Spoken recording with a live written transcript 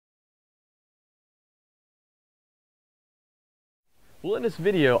Well, in this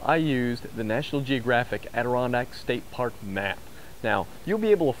video, I used the National Geographic Adirondak State Park map. Now, you'll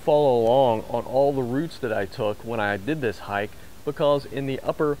be able to follow along on all the routes that I took when I did this hike, because in the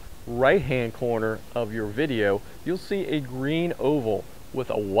upper right-hand corner of your video, you'll see a green oval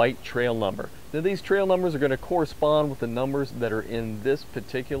with a white trail number. Now, these trail numbers are going to correspond with the numbers that are in this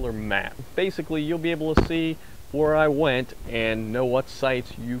particular map. Basically, you'll be able to see where I went and know what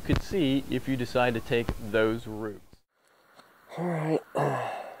sites you could see if you decide to take those routes. Alright,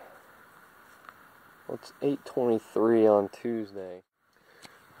 it's 8:23 on Tuesday.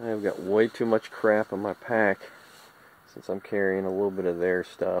 I've got way too much crap in my pack since I'm carrying a little bit of their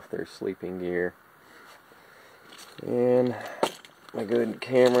stuff, their sleeping gear. And my good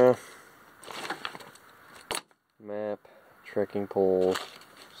camera, map, trekking poles,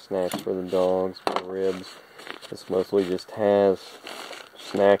 snacks for the dogs, my ribs. This mostly just has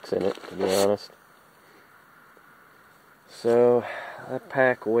snacks in it, to be honest. So that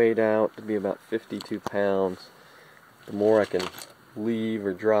pack weighed out to be about 52 pounds. The more I can leave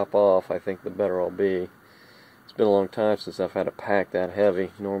or drop off, I think the better I'll be. It's been a long time since I've had a pack that heavy.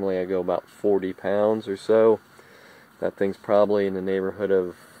 Normally I go about 40 pounds or so. That thing's probably in the neighborhood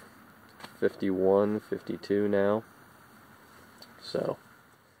of 51, 52 now. So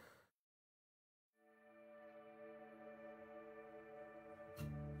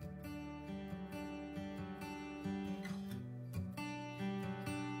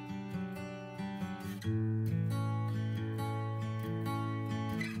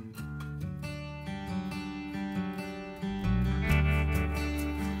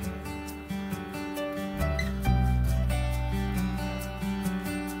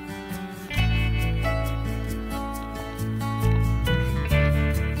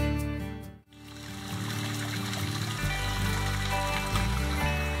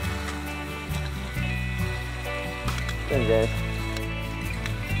there you go.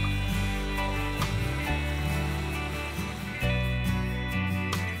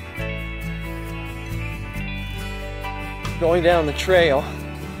 Going down the trail,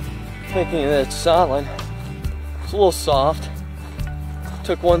 thinking that it's solid. It's a little soft.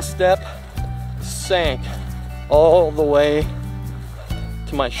 Took one step, sank all the way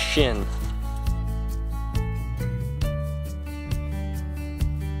to my shin.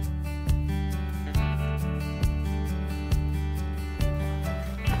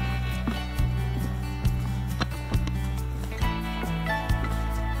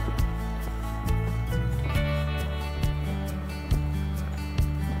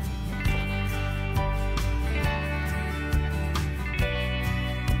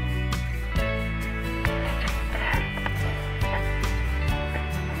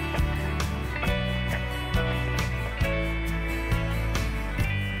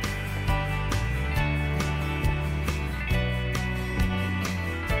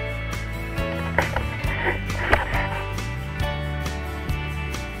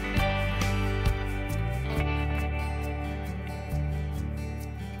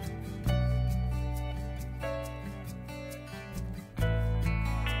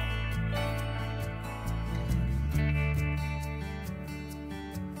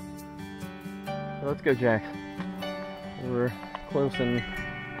 Let's go, Jax. We're closing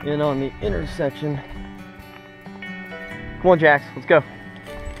in on the intersection. Come on, Jax, let's go.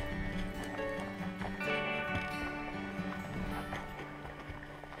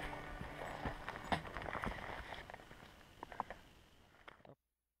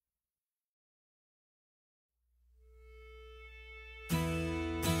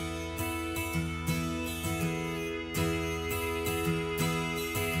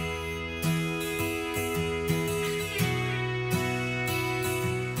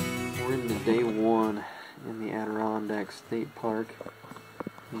 Day one in the Adirondak State Park,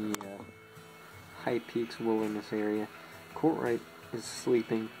 the High Peaks Wilderness area. Courtright is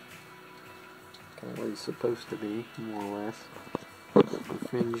sleeping, kind of where he's supposed to be, more or less. But my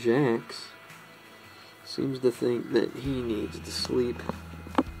friend Jax seems to think that he needs to sleep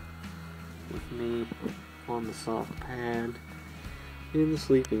with me on the soft pad in the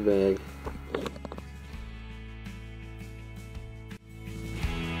sleeping bag.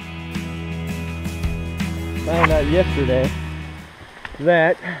 Found out yesterday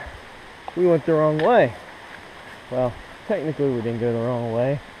that we went the wrong way. Well, technically we didn't go the wrong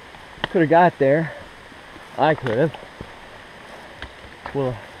way. Could have got there. I could have.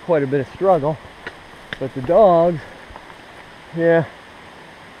 Well, quite a bit of struggle. But the dogs, yeah,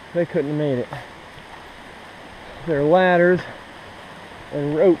 they couldn't have made it. There are ladders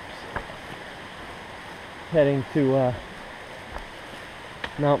and ropes heading to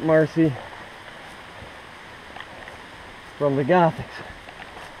Mount Marcy from the Gothics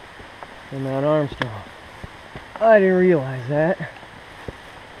in Mount Armstrong. I didn't realize that.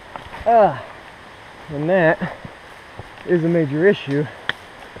 And that is a major issue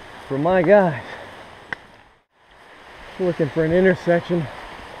for my guys. Looking for an intersection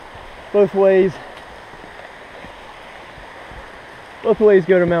both ways. Both ways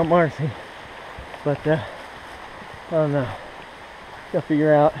go to Mount Marcy, but I don't know. Gotta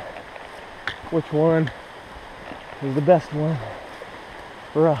figure out which one is the best one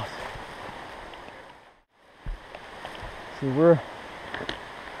for us. See, right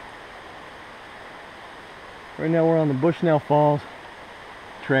now we're on the Bushnell Falls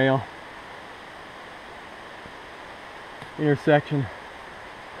Trail intersection.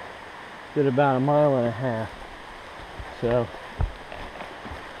 Did about 1.5 miles. So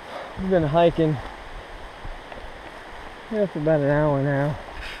we've been hiking for about an hour now.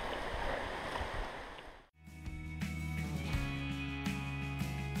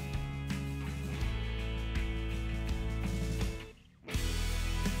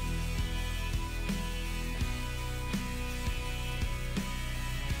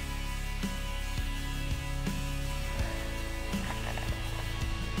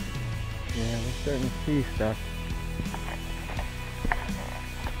 Yeah, we're starting to see stuff.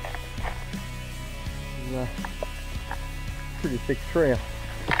 Pretty thick trail.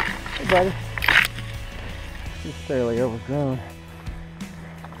 Hey buddy. It's fairly overgrown.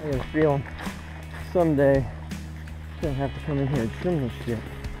 I got a feeling someday I'm gonna have to come in here and trim this shit.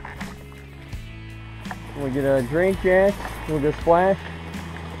 We'll get a drink, Jack. We'll go splash.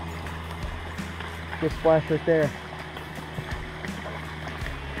 Get splash right there.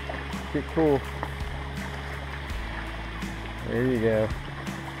 Get cool. There you go.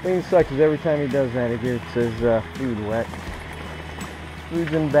 Thing sucks is every time he does that, it gets his food wet.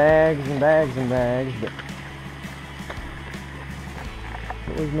 Food's in bags and bags and bags, but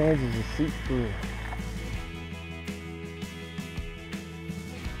what was made is a see-through.